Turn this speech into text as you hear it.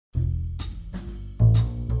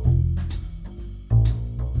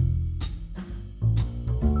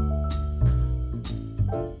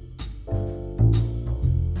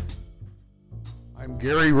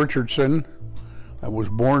Gary Richardson. I was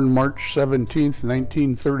born March 17th,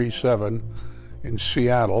 1937 in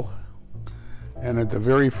Seattle. And at the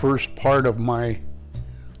very first part of my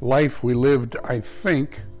life, we lived, I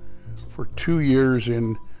think, for 2 years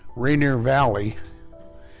in Rainier Valley,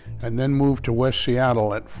 and then moved to West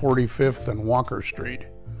Seattle at 45th and Walker Street.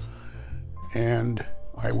 And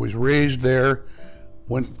I was raised there,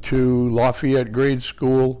 went to Lafayette Grade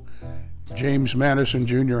School, James Madison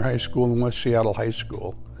Junior High School, and West Seattle High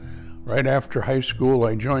School. Right after high school,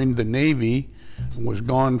 I joined the Navy and was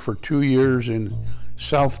gone for 2 years in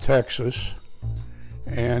South Texas,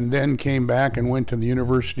 and then came back and went to the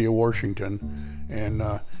University of Washington and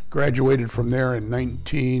graduated from there in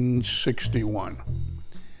 1961.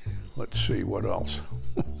 Let's see, what else?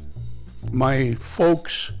 My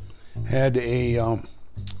folks had a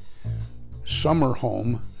summer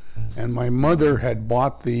home, and my mother had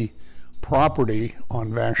bought the property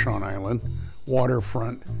on Vashon Island,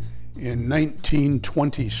 waterfront, in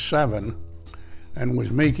 1927 and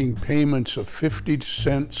was making payments of 50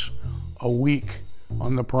 cents a week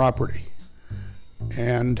on the property.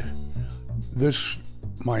 And this,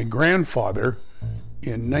 my grandfather,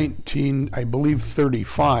 in I believe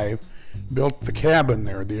 35, built the cabin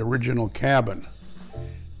there, the original cabin.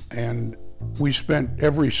 And we spent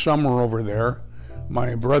every summer over there,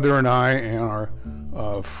 my brother and I and our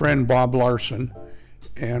friend Bob Larson,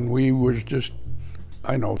 and we was just,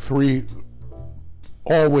 I know,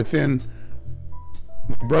 all within,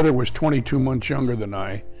 my brother was 22 months younger than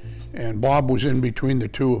I, and Bob was in between the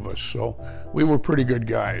two of us, so we were pretty good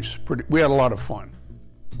guys. We had a lot of fun.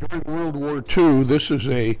 During World War II, this is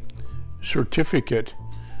a certificate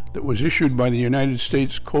that was issued by the United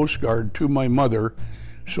States Coast Guard to my mother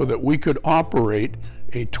so that we could operate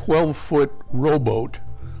a 12-foot rowboat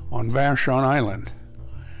on Vashon Island.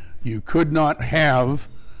 You could not have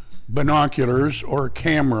binoculars or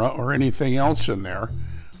camera or anything else in there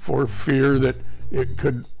for fear that it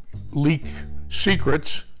could leak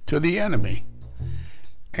secrets to the enemy.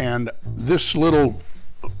 And this little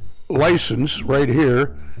license right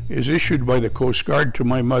here is issued by the Coast Guard to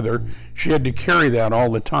my mother. She had to carry that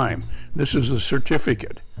all the time. This is the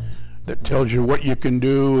certificate that tells you what you can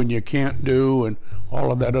do and you can't do and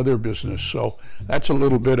all of that other business. So that's a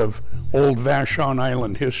little bit of old Vashon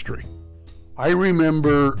Island history. I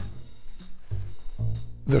remember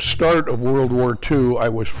the start of World War II. I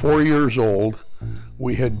was 4 years old.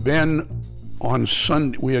 We had been on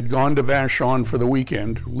Sunday, we had gone to Vashon for the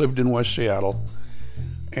weekend, lived in West Seattle,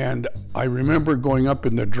 and I remember going up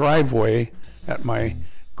in the driveway at my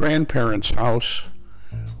grandparents' house,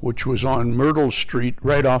 which was on Myrtle Street,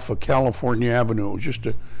 right off of California Avenue. It was just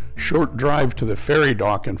a short drive to the ferry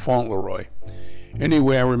dock in Fauntleroy.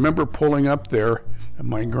 Anyway, I remember pulling up there, and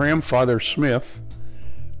my grandfather Smith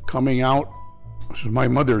coming out, this is my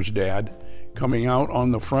mother's dad, coming out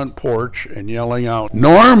on the front porch and yelling out,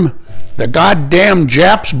 "Norm, the goddamn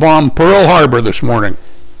Japs bombed Pearl Harbor this morning."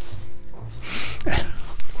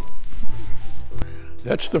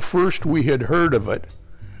 That's the first we had heard of it,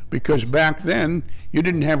 because back then you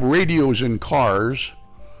didn't have radios in cars.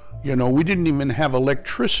 You know, we didn't even have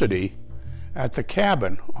electricity at the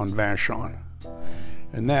cabin on Vashon.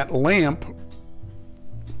 And that lamp,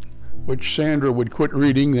 which Sandra would quit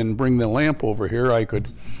reading and bring the lamp over here,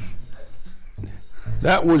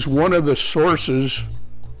 that was one of the sources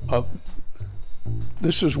of,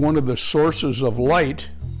 this is one of the sources of light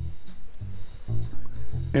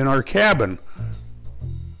in our cabin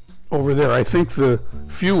over there. I think the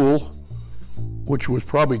fuel, which was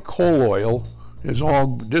probably coal oil, is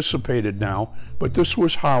all dissipated now, but this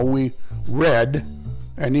was how we read,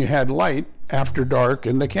 and you had light after dark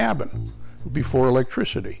in the cabin before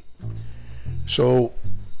electricity. So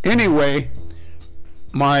anyway,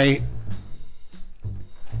 my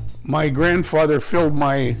grandfather filled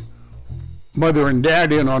my mother and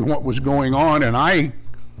dad in on what was going on, and of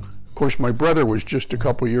course, my brother was just a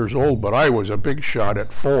couple years old, but I was a big shot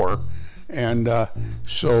at 4. And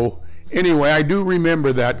so anyway, I do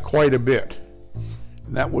remember that quite a bit.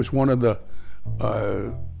 And that was one of the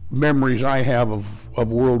memories I have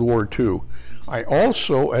of World War II. I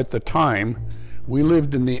also, at the time, we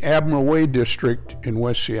lived in the Admiral Way district in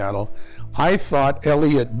West Seattle. I thought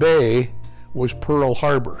Elliott Bay was Pearl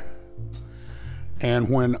Harbor. And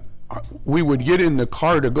when we would get in the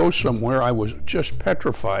car to go somewhere, I was just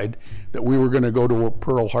petrified that we were going to go to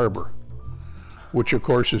Pearl Harbor, which of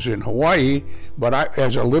course is in Hawaii. But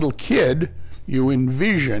as a little kid, you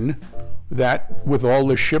envision that with all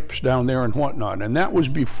the ships down there and whatnot. And that was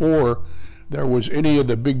before there was any of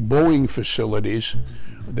the big Boeing facilities.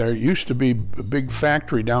 There used to be a big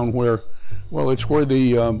factory down where Well, it's where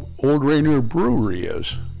the old Rainier Brewery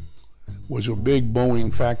is. Was a big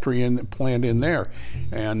Boeing factory plant in there.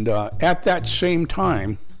 And at that same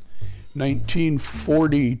time,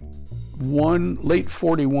 1941, late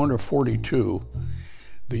 41 or 42,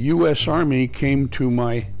 the U.S. Army came to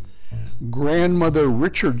my grandmother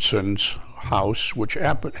Richardson's house, which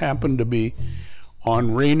happened to be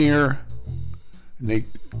on Rainier.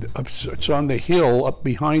 It's on the hill up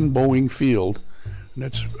behind Boeing Field. And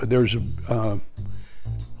there's a,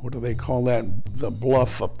 what do they call that? The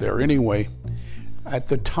bluff up there. Anyway, at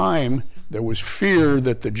the time, there was fear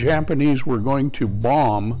that the Japanese were going to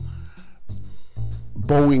bomb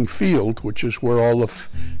Boeing Field, which is where all the,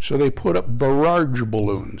 so they put up barrage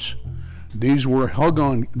balloons. These were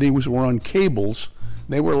on cables.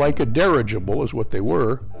 They were like a dirigible is what they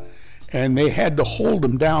were. And they had to hold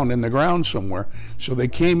them down in the ground somewhere. So they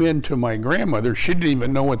came in to my grandmother. She didn't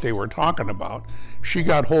even know what they were talking about. She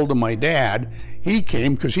got hold of my dad. He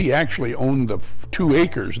came because he actually owned the 2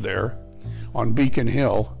 acres there on Beacon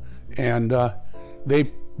Hill. And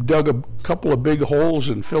they dug a couple of big holes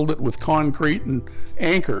and filled it with concrete and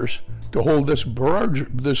anchors to hold this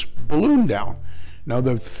balloon down. Now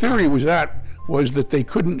the theory was that they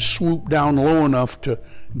couldn't swoop down low enough to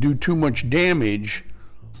do too much damage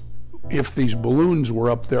if these balloons were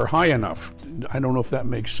up there high enough. I don't know if that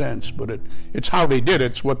makes sense, but it's how they did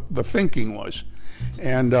it. It's what the thinking was.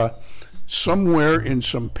 And somewhere in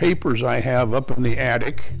some papers I have up in the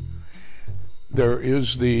attic, there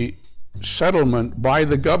is the settlement by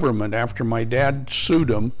the government after my dad sued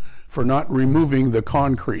them for not removing the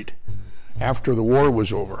concrete after the war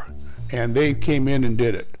was over. And they came in and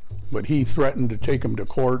did it. But he threatened to take them to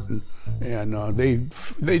court, and they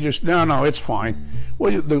just, no, it's fine.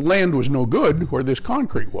 Well, the land was no good where this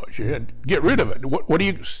concrete was. You had to get rid of it. What do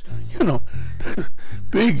you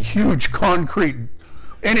big, huge concrete.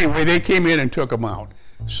 Anyway, they came in and took them out.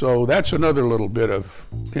 So that's another little bit of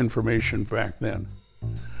information back then.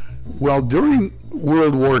 Well, during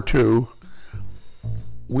World War II,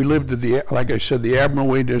 we lived at like I said, the Admiral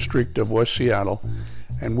Way district of West Seattle.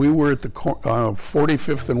 And we were at the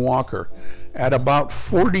 45th and Walker. At about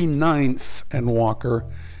 49th and Walker,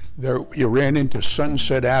 there you ran into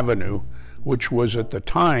Sunset Avenue, which was at the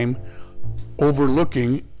time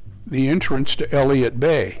overlooking the entrance to Elliott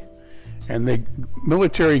Bay. And the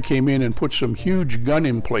military came in and put some huge gun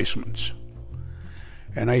emplacements.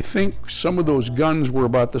 And I think some of those guns were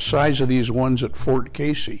about the size of these ones at Fort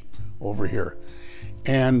Casey over here.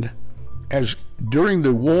 And as during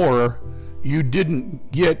the war, you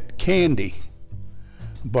didn't get candy,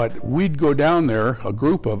 but we'd go down there, a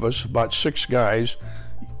group of us, about 6 guys,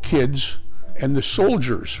 kids, and the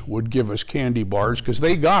soldiers would give us candy bars because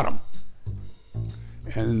they got them.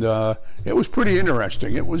 And it was pretty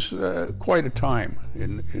interesting. It was quite a time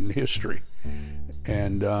in history.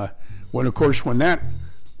 And when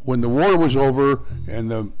the war was over and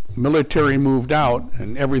the military moved out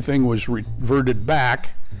and everything was reverted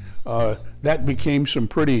back, that became some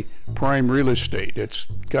pretty prime real estate. It's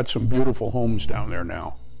got some beautiful homes down there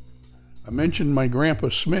now. I mentioned my Grandpa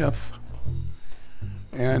Smith,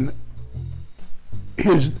 and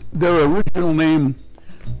their original name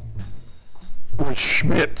was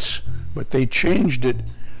Schmitz, but they changed it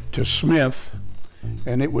to Smith,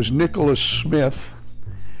 and it was Nicholas Smith.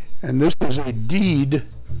 And this is a deed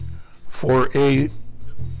for a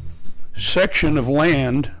section of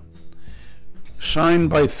land signed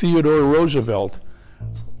by Theodore Roosevelt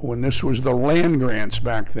when this was the land grants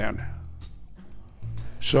back then.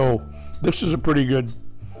 So this is a pretty good,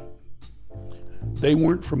 they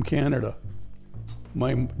weren't from Canada.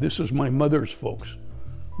 This is my mother's folks.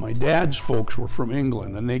 My dad's folks were from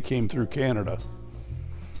England and they came through Canada.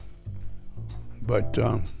 But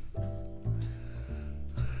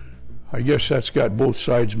I guess that's got both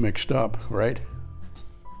sides mixed up, right?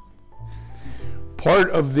 Part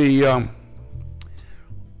of the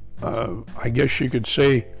I guess you could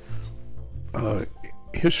say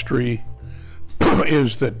history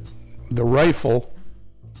is that the rifle,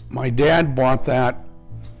 my dad bought that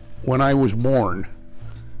when I was born.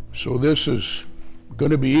 So this is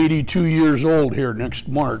going to be 82 years old here next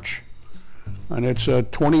March. And it's a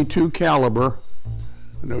 .22 caliber.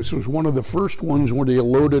 And this was one of the first ones where they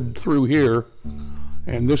loaded through here.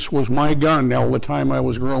 And this was my gun all the time I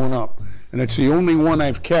was growing up. And it's the only one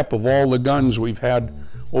I've kept of all the guns we've had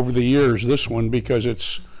over the years, this one, because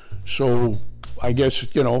it's so, I guess,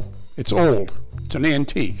 it's old. It's an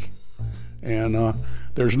antique. And I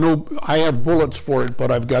have bullets for it, but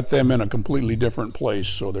I've got them in a completely different place,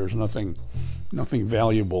 so there's nothing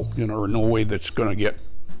valuable, or no way that's gonna get.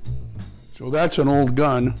 So that's an old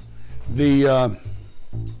gun.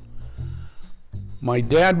 My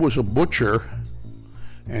dad was a butcher,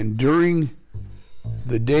 and during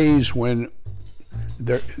the days when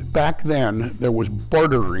back then there was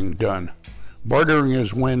bartering done. Bartering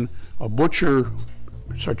is when a butcher,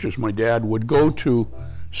 such as my dad, would go to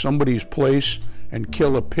somebody's place and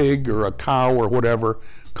kill a pig or a cow or whatever,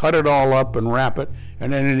 cut it all up and wrap it,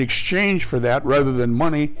 and then in exchange for that, rather than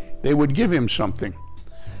money, they would give him something.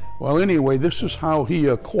 Well, anyway, this is how he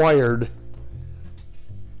acquired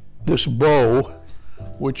this bow,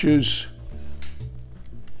 which is,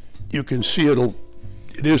 you can see it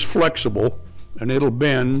is flexible and it'll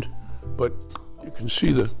bend, but you can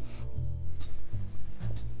see the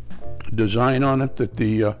design on it that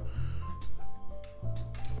the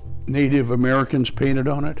Native Americans painted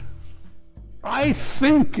on it. I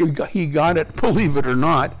think he got it, believe it or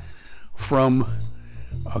not, from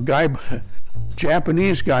a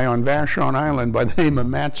Japanese guy on Vashon Island by the name of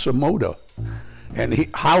Matsumoto. And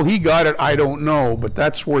how he got it, I don't know, but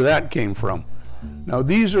that's where that came from. Now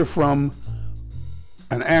these are from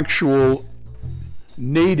an actual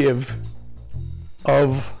native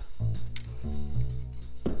of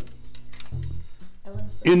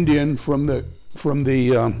Indian from the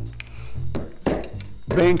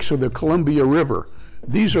banks of the Columbia River.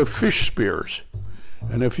 These are fish spears,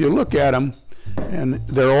 and if you look at them, and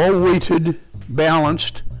they're all weighted,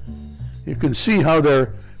 balanced. You can see how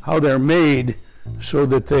they're made so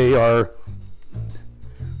that they are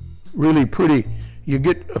really pretty. You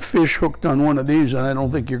get a fish hooked on one of these, and I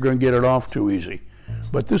don't think you're going to get it off too easy.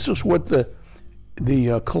 But this is what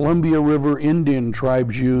the Columbia River Indian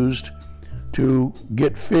tribes used to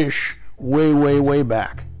get fish way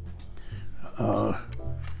back.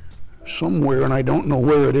 Somewhere, and I don't know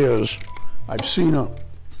where it is. I've seen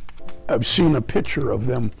a picture of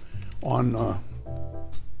them on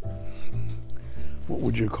what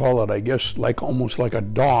would you call it? I guess almost like a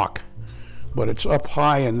dock, but it's up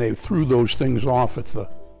high, and they threw those things off at the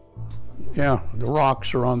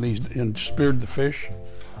rocks are on these and speared the fish,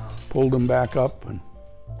 pulled them back up, and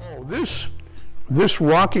this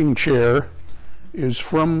rocking chair is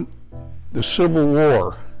from the Civil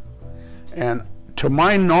War, and to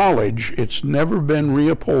my knowledge, it's never been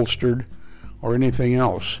reupholstered or anything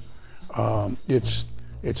else. It's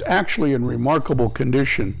actually in remarkable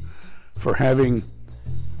condition for having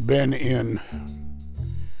been in,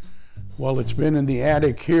 well, it's been in the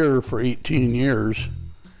attic here for 18 years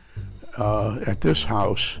at this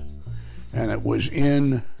house, and it was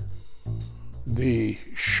in the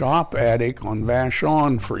shop attic on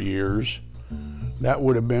Vashon for years. That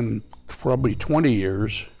would have been probably 20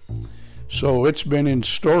 years. So it's been in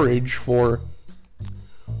storage for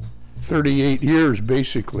 38 years,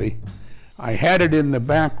 basically. I had it in the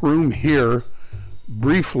back room here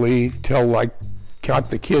briefly till I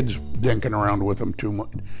caught the kids dinking around with them too much,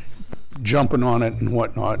 jumping on it and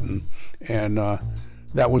whatnot, and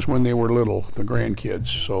that was when they were little, the grandkids.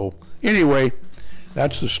 So anyway,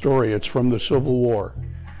 that's the story. It's from the Civil War.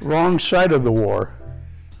 Wrong side of the war,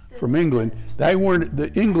 from England.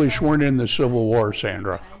 The English weren't in the Civil War,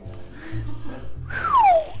 Sandra.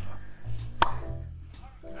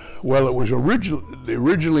 Well, it was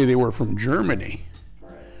originally they were from Germany.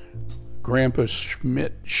 Grandpa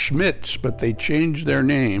Schmitz, but they changed their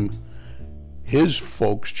name. His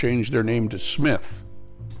folks changed their name to Smith.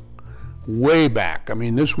 Way back. I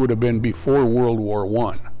mean, this would have been before World War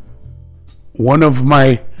I. One of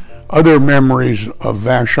my other memories of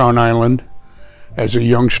Vashon Island as a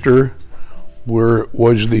youngster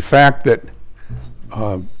was the fact that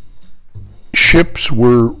ships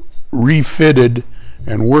were refitted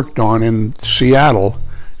and worked on in Seattle,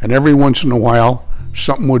 and every once in a while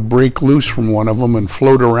something would break loose from one of them and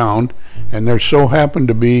float around, and there so happened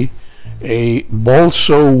to be a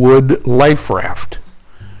balsa wood life raft.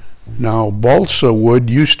 Now, balsa wood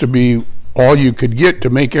used to be all you could get to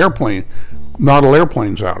make model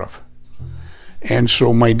airplanes out of. And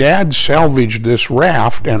so my dad salvaged this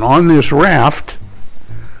raft, and on this raft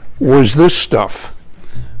was this stuff.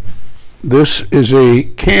 This is a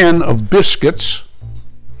can of biscuits.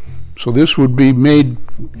 So this would be made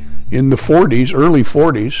in the 40s, early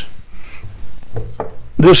 40s.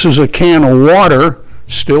 This is a can of water,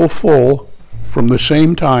 still full, from the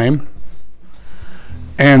same time.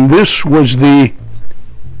 And this was the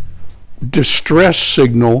distress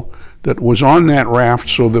signal that was on that raft,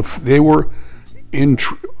 so they were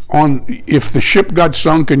if the ship got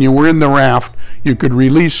sunk and you were in the raft, you could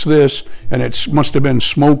release this, and it must have been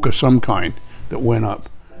smoke of some kind that went up,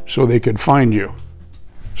 so they could find you.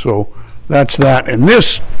 So that's that. And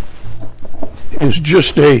this is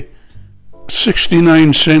just a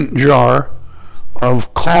 69-cent jar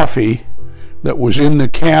of coffee that was in the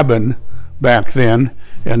cabin back then,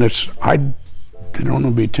 and I don't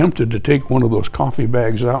know, be tempted to take one of those coffee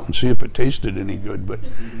bags out and see if it tasted any good, but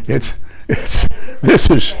this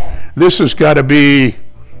has got to be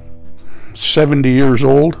 70 years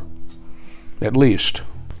old, at least.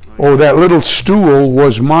 Oh, that little stool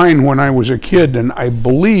was mine when I was a kid, and I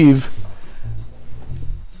believe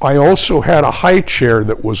I also had a high chair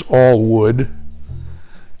that was all wood,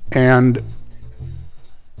 and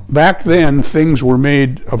back then things were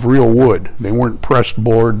made of real wood. They weren't pressed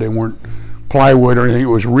board, they weren't plywood or anything. It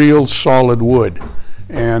was real solid wood.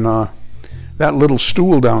 And that little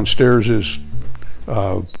stool downstairs is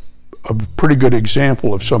a pretty good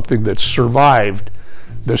example of something that survived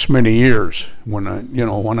this many years. When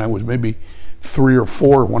I was maybe 3 or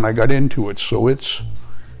 4 when I got into it, so it's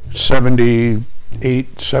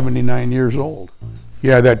 78, 79 years old.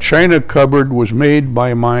 Yeah, that china cupboard was made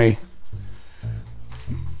by my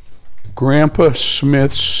Grandpa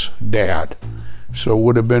Smith's dad. So it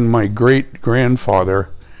would have been my great-grandfather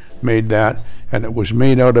made that, and it was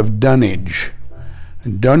made out of dunnage.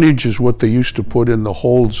 And dunnage is what they used to put in the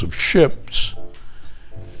holds of ships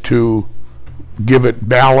to give it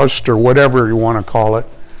ballast or whatever you want to call it.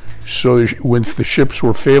 So when the ships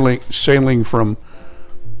were sailing from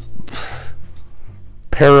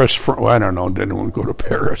Paris, I don't know, didn't want to go to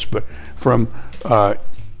Paris, but from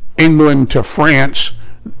England to France,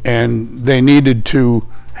 and they needed to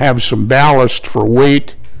have some ballast for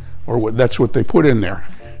weight, or that's what they put in there.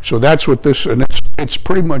 So that's what this, and it's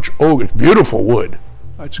pretty much it's beautiful wood.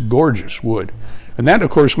 It's gorgeous wood. And that, of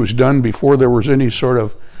course, was done before there was any sort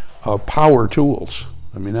of power tools.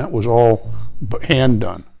 I mean, that was all hand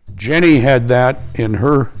done. Jenny had that in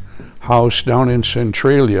her house down in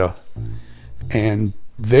Centralia, and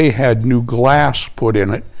they had new glass put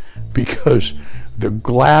in it because the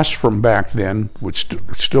glass from back then was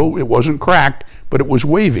still, it wasn't cracked, but it was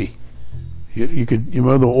wavy. You could,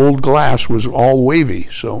 the old glass was all wavy.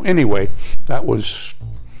 So anyway, that's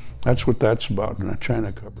what that's about in a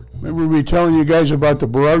china cupboard. Remember me telling you guys about the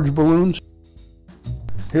barrage balloons?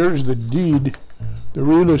 Here's the deed, the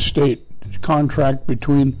real estate contract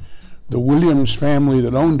between the Williams family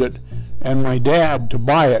that owned it and my dad to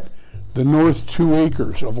buy it. The north 2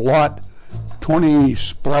 acres of lot 20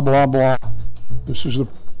 blah blah blah. This is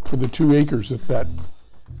for the 2 acres that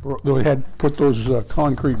they had put those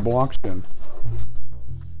concrete blocks in.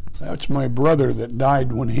 That's my brother that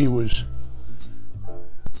died when I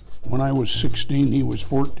was 16, he was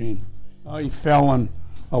 14. He fell on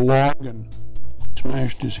a log and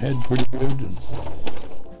smashed his head pretty good. And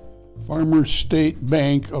Farmers State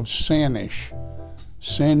Bank of Sanish,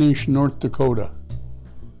 North Dakota.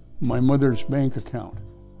 My mother's bank account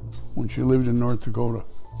when she lived in North Dakota.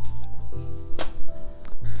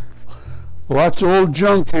 Lots of old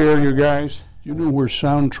junk here, you guys. You know where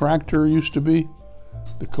Sound Tractor used to be?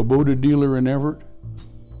 The Kubota dealer in Everett.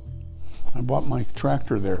 I bought my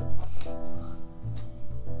tractor there.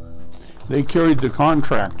 They carried the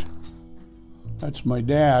contract. That's my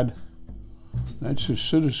dad. That's his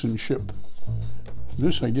citizenship.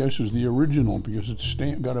 This, I guess, is the original because it's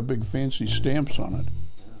got a big fancy stamps on it.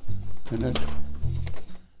 And that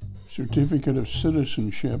certificate of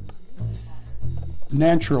citizenship,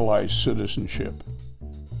 naturalized citizenship,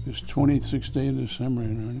 is 26th day of December,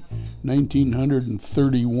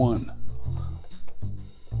 1931.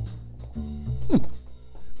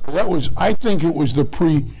 That was, I think it was the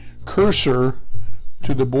precursor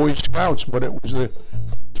to the Boy Scouts, but it was I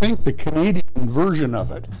think the Canadian version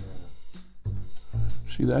of it.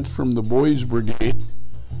 See, that's from the Boys Brigade.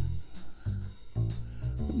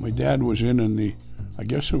 My dad was in the, I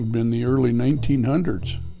guess it would have been the early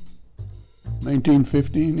 1900s.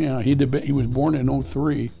 1915, yeah, he was born in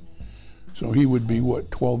 03, so he would be, what,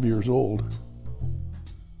 12 years old.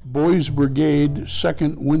 Boys Brigade,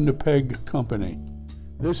 2nd Winnipeg Company.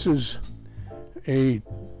 This is a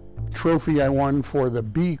trophy I won for the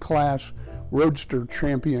B-Class Roadster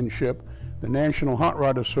Championship, the National Hot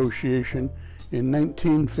Rod Association, in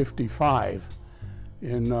 1955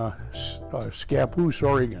 in Scappoose,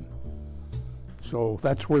 Oregon. So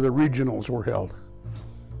that's where the regionals were held.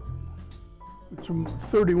 It's a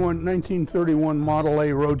 1931 Model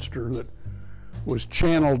A Roadster that was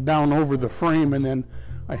channeled down over the frame, and then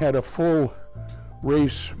I had a full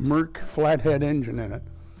race Merc flathead engine in it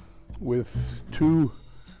with 2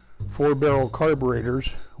 4-barrel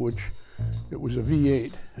carburetors, which it was a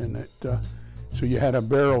V8, and so you had a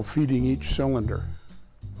barrel feeding each cylinder.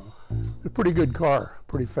 A pretty good car,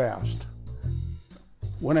 pretty fast.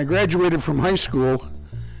 When I graduated from high school,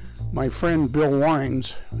 my friend Bill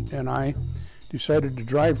Wines and I decided to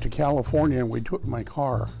drive to California, and we took my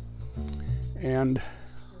car. And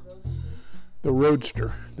the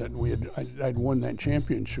Roadster that I'd won that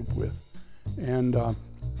championship with. And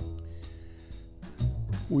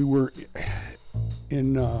we were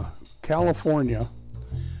in California,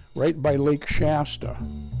 right by Lake Shasta,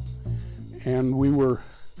 and we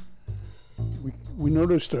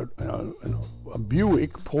noticed a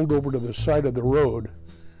Buick pulled over to the side of the road,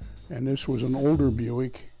 and this was an older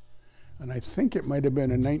Buick, and I think it might have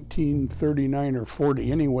been a 1939 or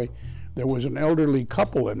 40. Anyway, there was an elderly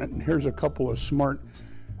couple in it, and here's a couple of smart,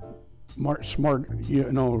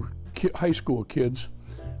 high school kids.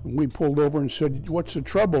 And we pulled over and said, "What's the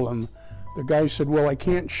trouble?" And the guy said, "Well, I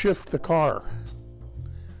can't shift the car."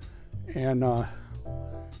 And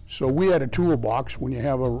so we had a toolbox. When you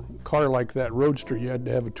have a car like that Roadster, you had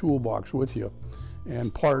to have a toolbox with you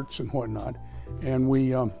and parts and whatnot.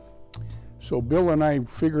 And so Bill and I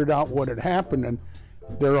figured out what had happened, and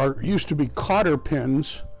there used to be cotter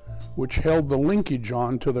pins which held the linkage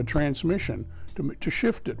on to the transmission to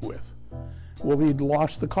shift it with. Well, he'd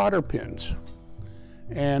lost the cotter pins.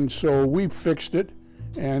 And so we fixed it,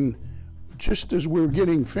 and just as we were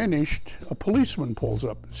getting finished, a policeman pulls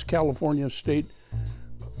up. It's California state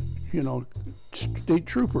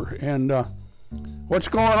trooper. And what's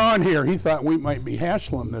going on here? He thought we might be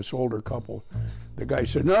hassling this older couple. The guy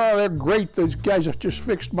said, "No, they're great. Those guys have just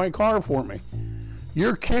fixed my car for me."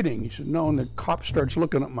 "You're kidding." He said, "No." And the cop starts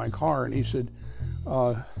looking at my car, and he said,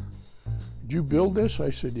 "Did you build this?" I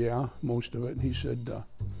said, "Yeah, most of it." And he said,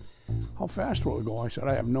 "How fast will it go?" I said,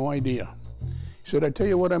 "I have no idea." He said, "I tell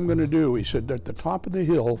you what I'm going to do." He said, "At the top of the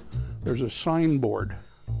hill, there's a signboard.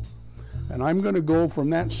 And I'm going to go from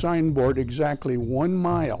that signboard exactly 1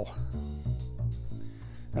 mile.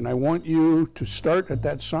 And I want you to start at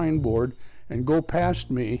that signboard and go past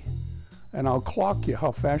me, and I'll clock you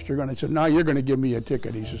how fast you're going." I said, "Now you're going to give me a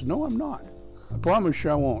ticket." He says, "No, I'm not. I promise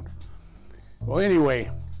you I won't." Well, anyway,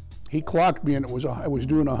 he clocked me, and I was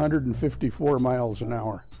doing 154 miles an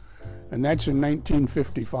hour. And that's in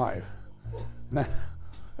 1955.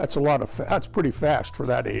 That's pretty fast for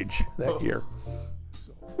that age, that year.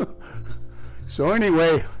 So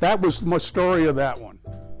anyway, that was my story of that one.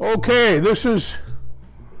 Okay, this is,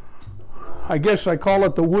 I guess I call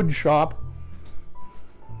it the wood shop.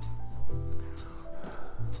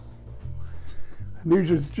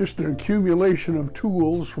 These are just an accumulation of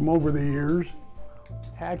tools from over the years.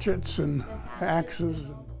 Hatchets and axes.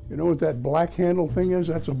 You know what that black handle thing is?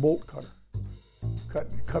 That's a bolt cutter.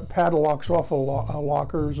 Cut padlocks off of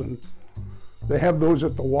lockers, and they have those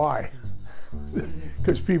at the Y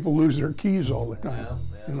because people lose their keys all the time.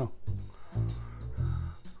 You know.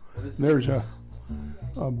 There's a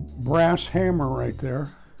brass hammer right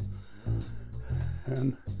there,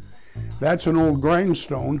 and that's an old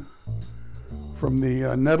grindstone from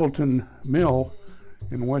the Nettleton Mill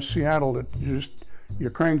in West Seattle that you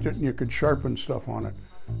cranked it and you could sharpen stuff on it.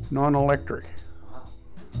 Non-electric.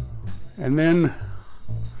 And then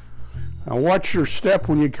now watch your step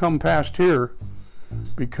when you come past here,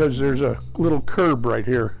 because there's a little curb right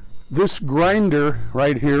here. This grinder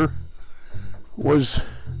right here was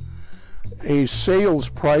a sales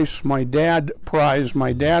prize my dad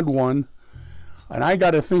won, and I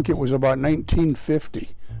got to think it was about 1950.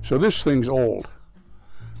 So this thing's old,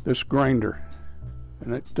 this grinder,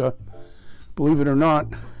 and it, believe it or not,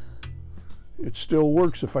 it still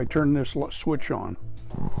works if I turn this switch on.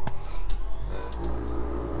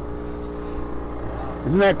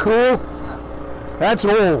 Isn't that cool? That's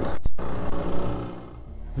old.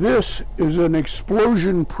 This is an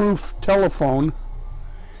explosion-proof telephone.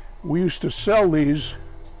 We used to sell these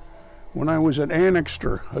when I was at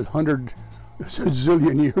Annixter a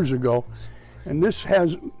zillion years ago. And this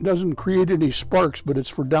doesn't create any sparks, but it's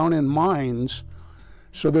for down in mines,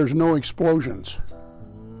 so there's no explosions.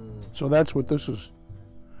 So that's what this is.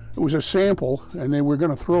 It was a sample, and they were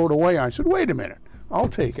going to throw it away. I said, "Wait a minute, I'll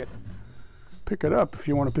take it. Pick it up if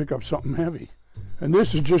you want to pick up something heavy." And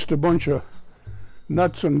this is just a bunch of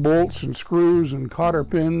nuts and bolts and screws and cotter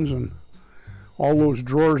pins, and all those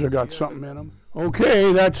drawers have got something in them.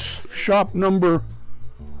 Okay, that's shop number,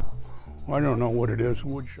 I don't know what it is,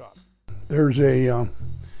 wood shop. There's a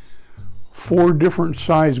 4 different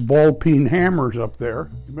size ball peen hammers up there.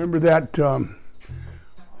 Remember that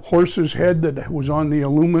horse's head that was on the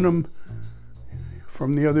aluminum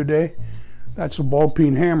from the other day? That's a ball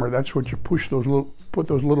peen hammer. That's what you put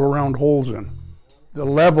those little round holes in. The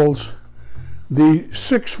levels, the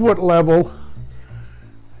 6-foot level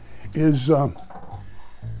is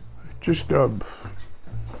it's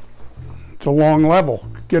a long level.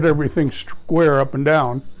 Get everything square up and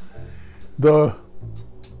down. The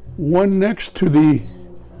one next to the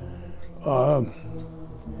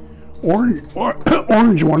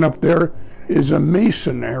orange one up there is a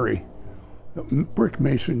masonry. Brick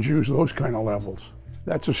masons use those kind of levels.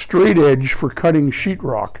 That's a straight edge for cutting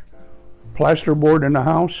sheetrock. Plasterboard in the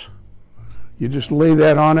house, you just lay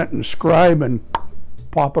that on it and scribe and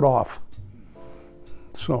pop it off.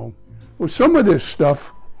 So, with some of this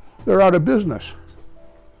stuff, they're out of business.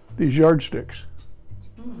 These yardsticks.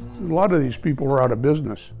 A lot of these people are out of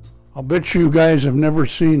business. I'll bet you guys have never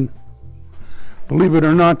seen, believe it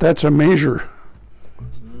or not, that's a measure.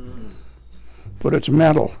 But it's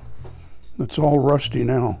metal. It's all rusty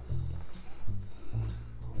now.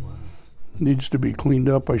 Needs to be cleaned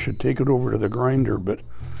up. I should take it over to the grinder, but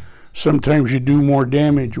sometimes you do more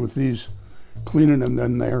damage with these cleaning them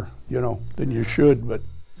than you should. But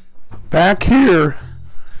back here,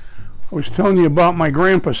 I was telling you about my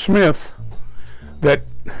Grandpa Smith that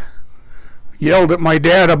yelled at my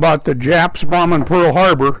dad about the Japs bombing Pearl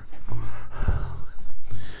Harbor.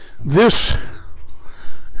 This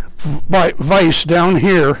vise down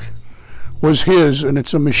here was his, and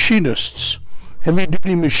it's a machinist's,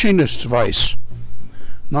 heavy-duty machinist's vise.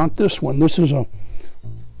 Not this one. This is a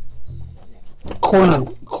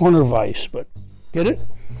corner vise, but get it?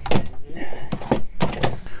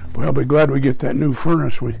 Boy, I'll be glad we get that new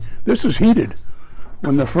furnace. This is heated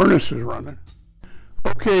when the furnace is running.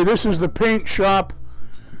 Okay, this is the paint shop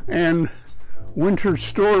and winter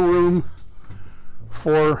storeroom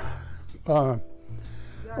for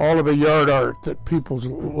all of the yard art that people's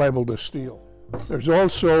liable to steal. There's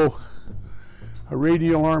also a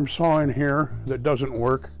radial arm saw in here that doesn't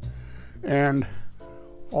work, and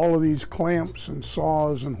all of these clamps and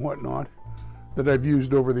saws and whatnot that I've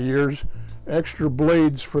used over the years, extra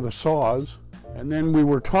blades for the saws. And then we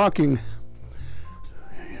were talking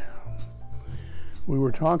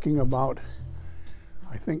about,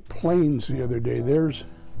 I think, planes the other day. There's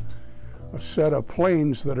a set of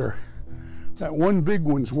planes that one big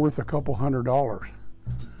one's worth a couple $100.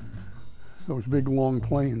 Those big long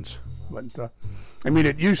planes. But I mean,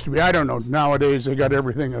 it used to be, I don't know, nowadays they got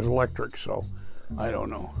everything as electric, so I don't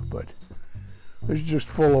know. But it's just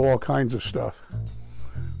full of all kinds of stuff.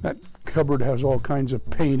 That cupboard has all kinds of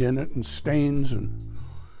paint in it and stains and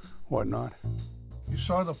whatnot. You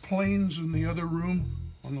saw the planes in the other room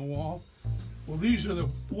on the wall? Well, these are the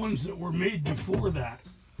ones that were made before that.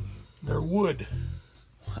 They're wood.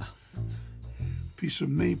 Wow. Piece of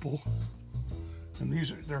maple. And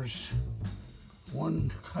there's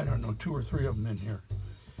one, I don't know, 2 or 3 of them in here.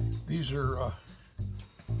 These are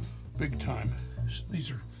big time.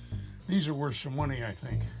 These are worth some money, I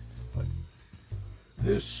think. But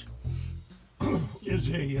this is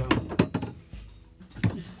a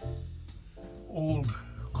old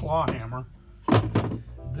claw hammer.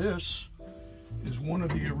 This is one of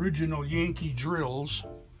the original Yankee drills.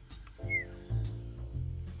 You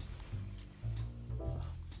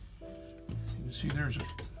can see there's a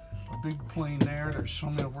big plane there. There's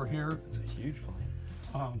some over here. It's a huge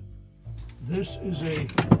plane. This is a,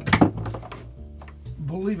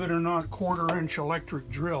 believe it or not, 1/4-inch electric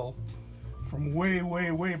drill from way, way,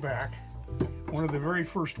 way back. One of the very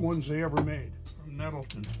first ones they ever made from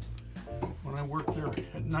Nettleton. When I worked there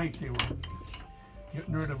at night, they were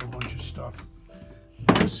getting rid of a bunch of stuff.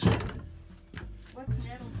 This, what's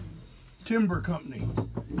Nettleton? Timber Company,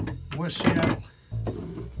 West Seattle.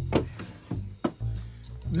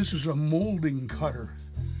 This is a molding cutter.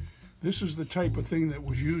 This is the type of thing that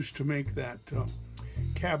was used to make that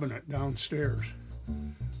cabinet downstairs.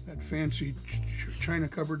 That fancy china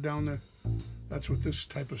cupboard down there. That's what this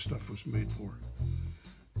type of stuff was made for.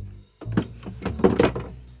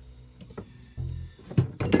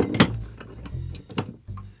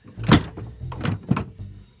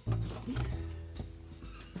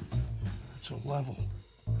 That's a level.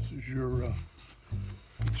 This is your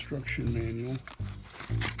instruction manual.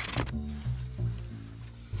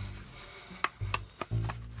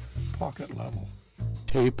 Pocket level.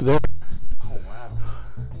 Tape there. Oh, wow.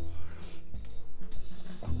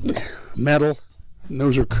 Metal. And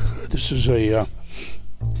those are, these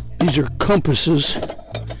are compasses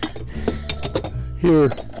here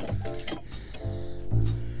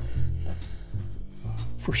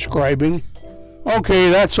for scribing. Okay,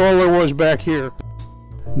 that's all there was back here.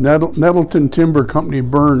 Nettleton Timber Company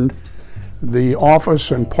burned the office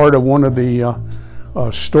and part of one of the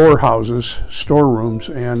storerooms,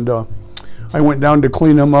 and I went down to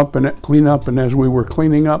clean up, and as we were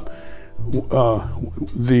cleaning up,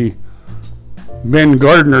 the Ben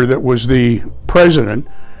Gardner, that was the president,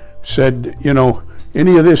 said, you know,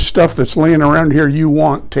 any of this stuff that's laying around here you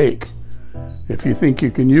want, take, if you think you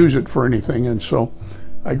can use it for anything. And so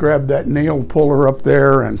I grabbed that nail puller up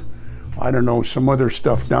there and I don't know, some other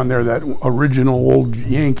stuff down there, that original old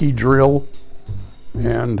Yankee drill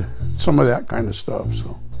and some of that kind of stuff.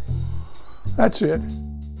 So that's it.